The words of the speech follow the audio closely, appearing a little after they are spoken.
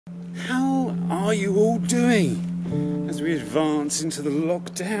How are you all doing as we advance into the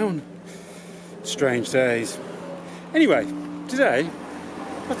lockdown? Strange days. Anyway, today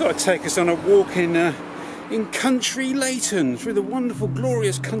I thought I'd take us on a walk in country Leyton, through the wonderful,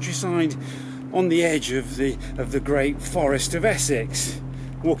 glorious countryside on the edge of the great forest of Essex.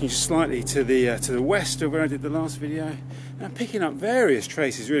 Walking slightly to the west of where I did the last video, and I'm picking up various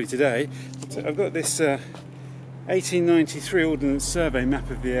traces really today. So I've got this 1893 Ordnance Survey map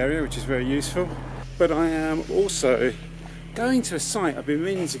of the area, which is very useful. But I am also going to a site I've been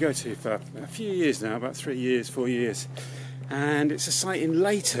meaning to go to for a few years now, about 3 years, 4 years, and it's a site in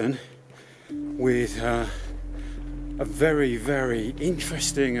Leyton with a very, very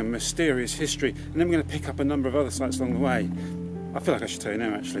interesting and mysterious history. And then I'm going to pick up a number of other sites along the way. I feel like I should tell you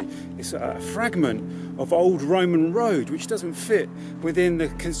now, actually. It's a fragment of old Roman road, which doesn't fit within the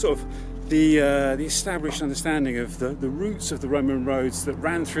sort of the established understanding of the routes of the Roman roads that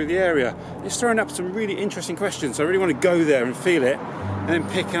ran through the area. It's throwing up some really interesting questions. So I really want to go there and feel it, and then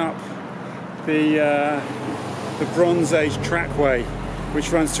pick up the Bronze Age trackway,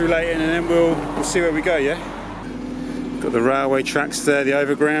 which runs through Leyton, and then we'll see where we go. Yeah. Got the railway tracks there, the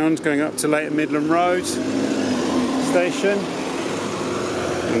overground going up to Leyton Midland Road station.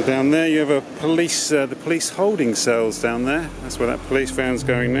 And down there you have the police holding cells down there. That's where that police van's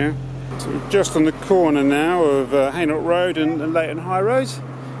going now. So we're just on the corner now of Hainault Road and Leyton High Road.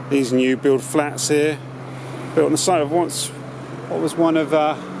 These new build flats here, built on the site of what was one of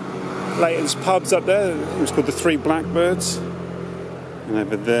Leyton's pubs up there. It was called the Three Blackbirds. And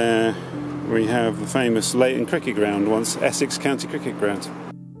over there we have the famous Leyton Cricket Ground, once Essex County Cricket Ground.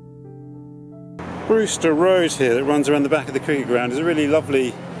 Brewster Road here that runs around the back of the cricket ground is a really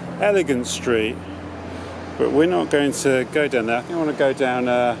lovely, elegant street, but we're not going to go down there. I think I want to go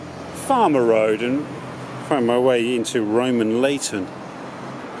down Farmer Road and find my way into Roman Leyton,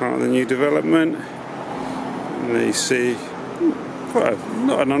 part of the new development. And there you see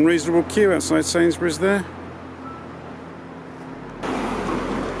not an unreasonable queue outside Sainsbury's there.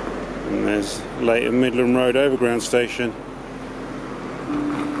 And there's Leyton Midland Road Overground Station.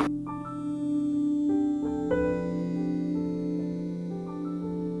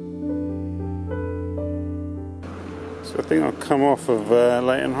 So I think I'll come off of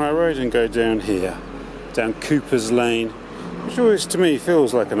Leyton High Road and go down here, down Cooper's Lane, which always to me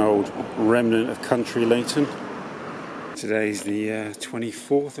feels like an old remnant of country Leyton. Today's the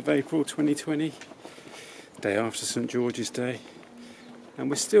 24th of April 2020, day after St George's Day, and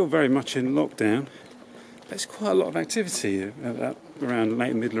we're still very much in lockdown. There's quite a lot of activity around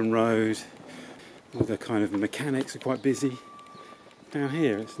Leyton Midland Road. All the kind of mechanics are quite busy. Down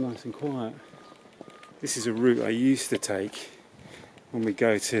here it's nice and quiet. This is a route I used to take when we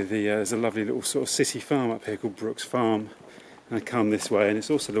go to there's a lovely little sort of city farm up here called Brooks Farm, and I come this way, and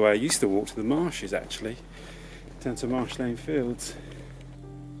it's also the way I used to walk to the marshes, actually, down to Marsh Lane Fields.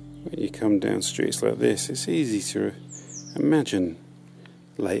 When you come down streets like this, it's easy to imagine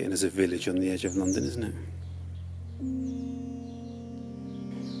Leyton as a village on the edge of London, isn't it?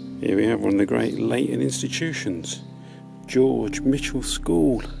 Here we have one of the great Leyton institutions, George Mitchell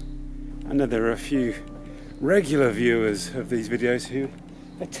School. I know there are a few regular viewers of these videos who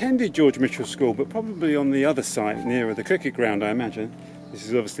attended George Mitchell School, but probably on the other side, nearer the cricket ground, I imagine. This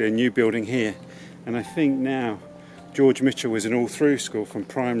is obviously a new building here, and I think now George Mitchell was an all-through school from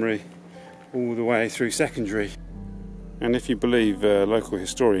primary all the way through secondary. And if you believe local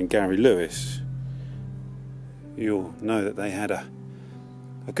historian Gary Lewis, you'll know that they had a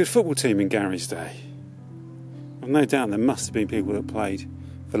good football team in Gary's day. I've no doubt there must have been people that played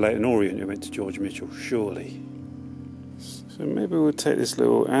for Leyton Orient who went to George Mitchell, surely. So maybe we'll take this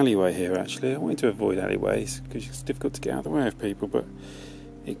little alleyway here, actually. I wanted to avoid alleyways because it's difficult to get out of the way of people, but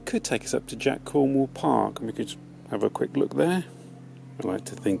it could take us up to Jack Cornwell Park, and we could have a quick look there. I like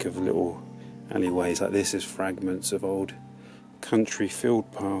to think of little alleyways like this as fragments of old country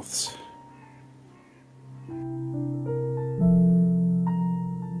field paths.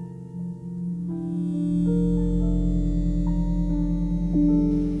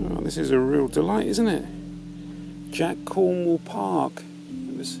 This is a real delight, isn't it? Jack Cornwell Park.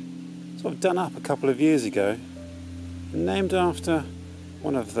 It was sort of done up a couple of years ago, named after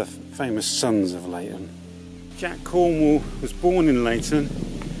one of the famous sons of Leyton. Jack Cornwell was born in Leyton,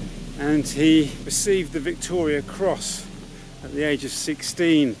 and he received the Victoria Cross at the age of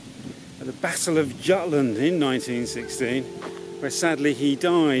 16 at the Battle of Jutland in 1916, where sadly he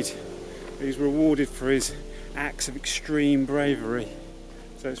died. He was rewarded for his acts of extreme bravery.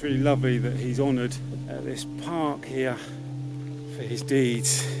 So it's really lovely that he's honoured at this park here for his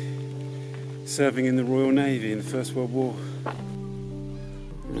deeds, serving in the Royal Navy in the First World War.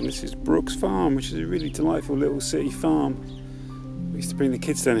 And this is Brooks Farm, which is a really delightful little city farm. We used to bring the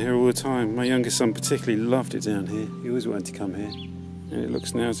kids down here all the time. My youngest son particularly loved it down here. He always wanted to come here. And it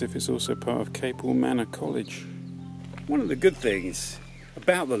looks now as if it's also part of Capewell Manor College. One of the good things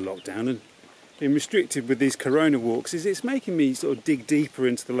about the lockdown and being restricted with these corona walks is it's making me sort of dig deeper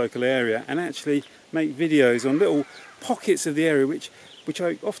into the local area and actually make videos on little pockets of the area which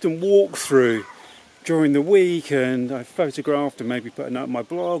I often walk through during the week, and I photographed and maybe put a note on my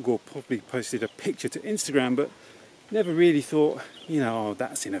blog or probably posted a picture to Instagram, but never really thought, you know, oh,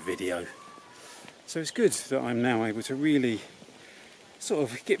 that's in a video. So it's good that I'm now able to really sort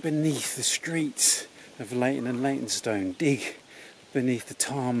of get beneath the streets of Leyton and Leytonstone, dig beneath the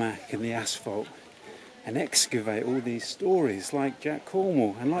tarmac and the asphalt and excavate all these stories like Jack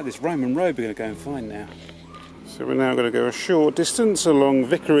Cornwell and like this Roman road we're going to go and find now. So we're now going to go a short distance along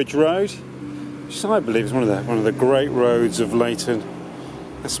Vicarage Road, which I believe is one of the great roads of Leyton.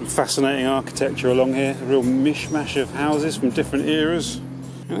 There's some fascinating architecture along here, a real mishmash of houses from different eras.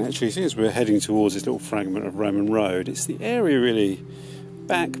 And actually, since we're heading towards this little fragment of Roman road, it's the area really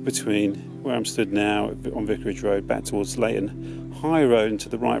back between where I'm stood now on Vicarage Road, back towards Leyton High Road and to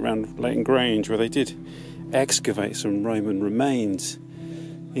the right round Leyton Green, where they did excavate some Roman remains,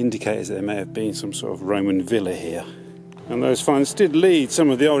 indicators that there may have been some sort of Roman villa here. And those finds did lead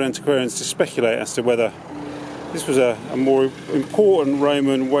some of the old antiquarians to speculate as to whether this was a more important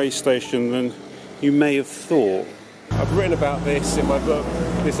Roman way station than you may have thought. I've written about this in my book,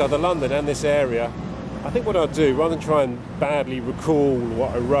 This Other London, and this area. I think what I'll do, rather than try and badly recall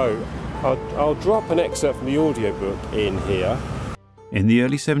what I wrote, I'll drop an excerpt from the audiobook in here. In the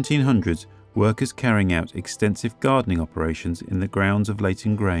early 1700s, workers carrying out extensive gardening operations in the grounds of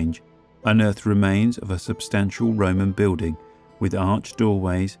Leyton Grange unearthed remains of a substantial Roman building with arched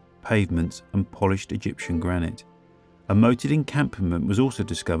doorways, pavements and polished Egyptian granite. A moated encampment was also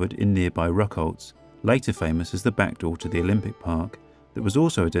discovered in nearby Rucksack, later famous as the back door to the Olympic Park, that was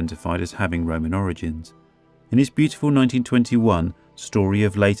also identified as having Roman origins. In his beautiful 1921 Story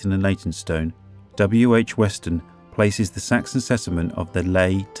of Leyton and Leytonstone, W.H. Weston places the Saxon settlement of the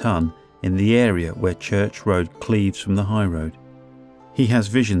Ley Tun in the area where Church Road cleaves from the High Road. He has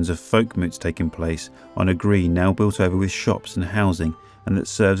visions of folk moots taking place on a green now built over with shops and housing, and that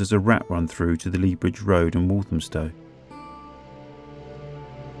serves as a rat run through to the Byways Road and Walthamstow.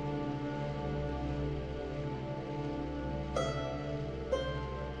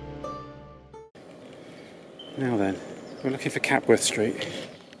 Now then, we're looking for Capworth Street.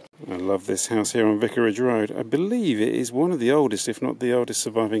 I love this house here on Vicarage Road. I believe it is one of the oldest, if not the oldest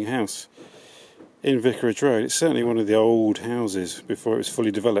surviving house in Vicarage Road. It's certainly one of the old houses before it was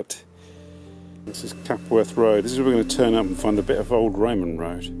fully developed. This is Capworth Road. This is where we're going to turn up and find a bit of old Roman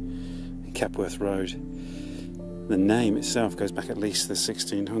road. Capworth Road. The name itself goes back at least to the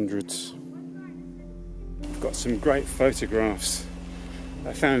 1600s. I've got some great photographs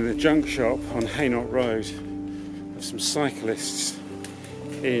I found in the junk shop on Hainault Road of some cyclists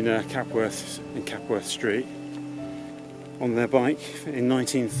in Capworth Street on their bike in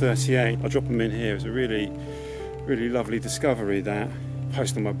 1938. I'll drop them in here. It's a really, really lovely discovery that. I'll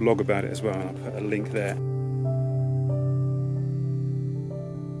post on my blog about it as well, and I'll put a link there.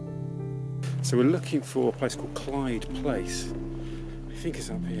 So we're looking for a place called Clyde Place. I think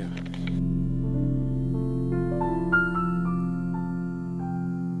it's up here.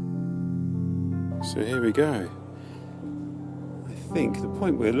 So here we go. I think the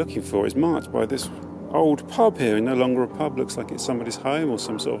point we're looking for is marked by this old pub here, and no longer a pub, looks like it's somebody's home or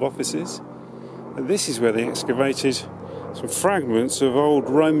some sort of offices. And this is where they excavated some fragments of old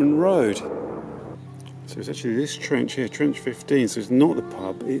Roman road. So it's actually this trench here, trench 15, so it's not the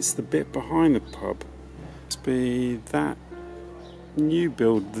pub, it's the bit behind the pub. Must be that new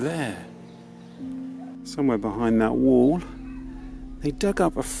build there. Somewhere behind that wall. They dug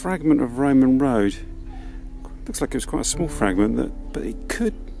up a fragment of Roman road. Looks like it was quite a small fragment, but it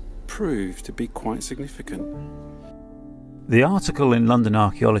could prove to be quite significant. The article in London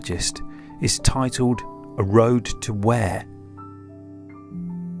Archaeologist is titled A Road to Where?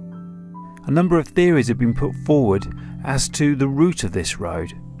 A number of theories have been put forward as to the route of this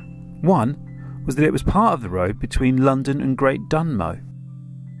road. One was that it was part of the road between London and Great Dunmow.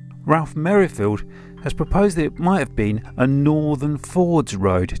 Ralph Merrifield has proposed that it might have been a Northern Fords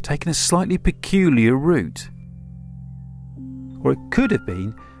road taking a slightly peculiar route. Or it could have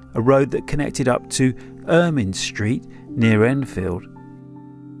been a road that connected up to Ermine Street near Enfield.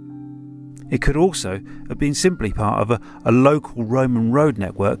 It could also have been simply part of a local Roman road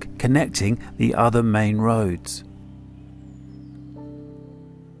network connecting the other main roads.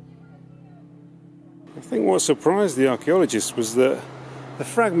 I think what surprised the archaeologists was that the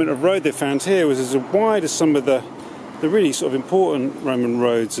fragment of road they found here was as wide as some of the really sort of important Roman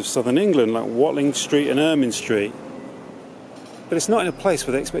roads of southern England, like Watling Street and Ermine Street. But it's not in a place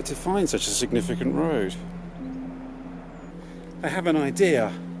where they expect to find such a significant road. They have an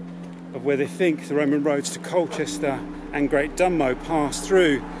idea of where they think the Roman roads to Colchester and Great Dunmow pass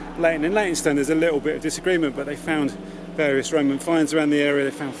through Leyton and Leytonstone. There's a little bit of disagreement, but they found various Roman finds around the area.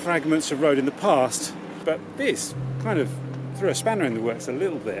 They found fragments of road in the past, but this kind of threw a spanner in the works a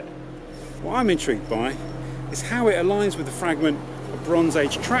little bit. What I'm intrigued by is how it aligns with the fragment of Bronze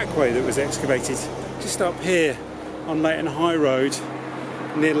Age trackway that was excavated just up here on Leyton High Road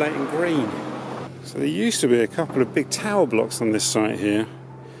near Leyton Green. So there used to be a couple of big tower blocks on this site here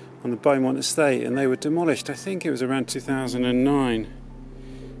on the Beaumont estate, and they were demolished. I think it was around 2009.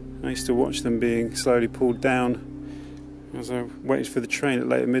 I used to watch them being slowly pulled down as I waited for the train at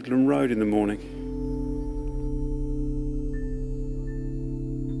Leyton Midland Road in the morning.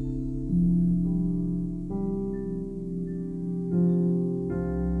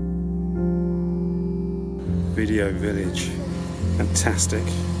 Video Village, fantastic.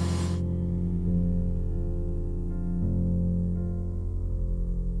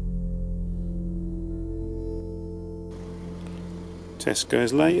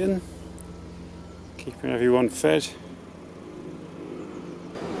 Tesco's Leyton, keeping everyone fed.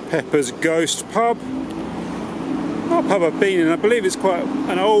 Pepper's Ghost Pub, not a pub I've been in. I believe it's quite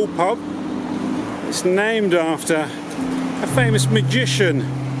an old pub. It's named after a famous magician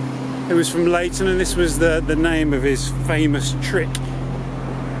who was from Leyton, and this was the name of his famous trick.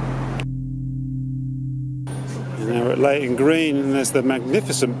 Now we're at Leyton Green, and there's the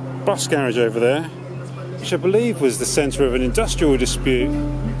magnificent bus garage over there, which I believe was the centre of an industrial dispute.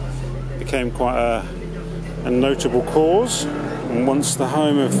 It became quite a notable cause, and once the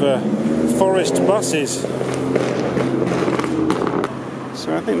home of Forest buses.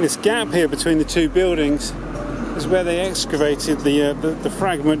 So I think this gap here between the two buildings is where they excavated the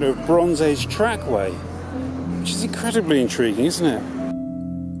fragment of Bronze Age trackway, which is incredibly intriguing, isn't it?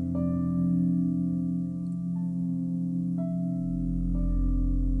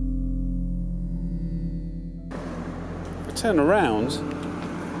 If I turn around,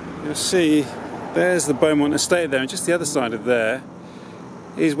 you'll see there's the Beaumont estate there, and just the other side of there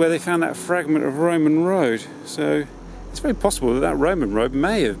is where they found that fragment of Roman road. So it's very possible that Roman road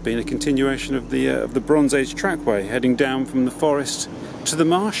may have been a continuation of the Bronze Age trackway heading down from the forest to the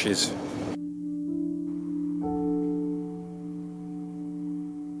marshes.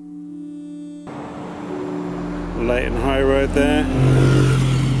 Leyton High Road there,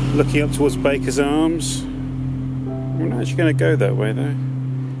 looking up towards Baker's Arms. We're not actually going to go that way though.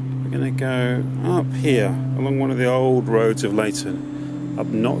 We're going to go up here along one of the old roads of Leyton, up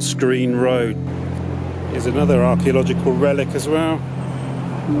Notts Green Road. Here's another archaeological relic as well.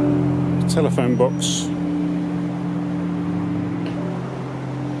 A telephone box.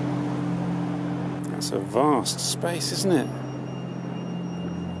 That's a vast space, isn't it?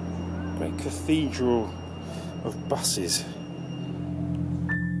 Great cathedral of buses.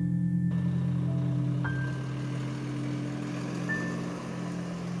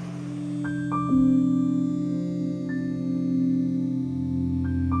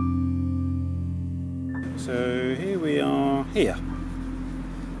 So here we are here.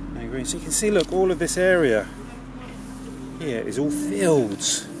 So you can see, look, all of this area here is all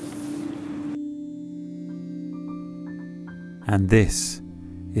fields. And this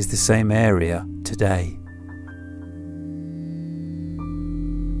is the same area today.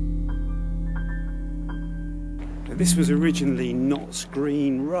 This was originally Notts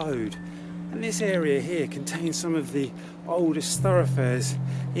Green Road, and this area here contains some of the oldest thoroughfares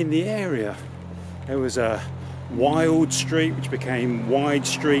in the area. There was a Wild Street, which became Wide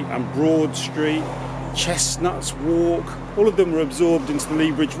Street, and Broad Street, Chestnuts Walk. All of them were absorbed into the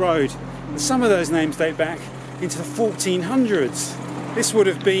Leybridge Road. And some of those names date back into the 1400s. This would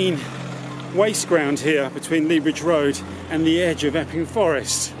have been waste ground here between Leybridge Road and the edge of Epping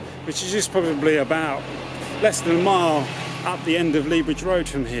Forest, which is just probably about less than a mile up the end of Leybridge Road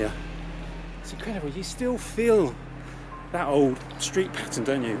from here. It's incredible. You still feel that old street pattern,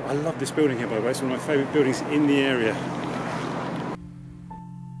 don't you? I love this building here, by the way. It's one of my favourite buildings in the area.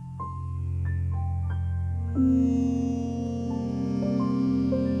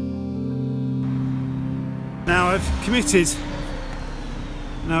 Now I've committed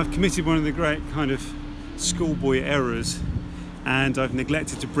one of the great kind of schoolboy errors, and I've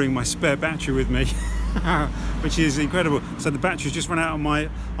neglected to bring my spare battery with me. Which is incredible. So the battery's just run out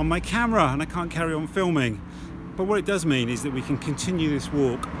on my camera, and I can't carry on filming. But what it does mean is that we can continue this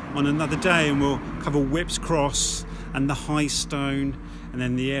walk on another day, and we'll cover Whip's Cross and the High Stone, and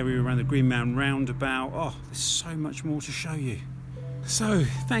then the area around the Green Mountain roundabout. Oh, there's so much more to show you. So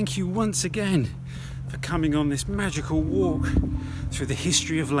thank you once again for coming on this magical walk through the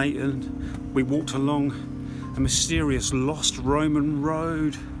history of Leyton. We walked along a mysterious lost Roman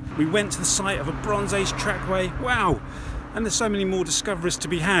road. We went to the site of a Bronze Age trackway. Wow! And there's so many more discoveries to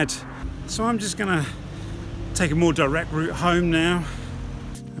be had. So I'm just gonna take a more direct route home now.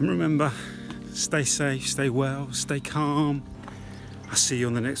 And remember, stay safe, stay well, stay calm. I'll see you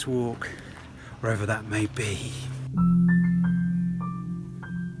on the next walk, wherever that may be.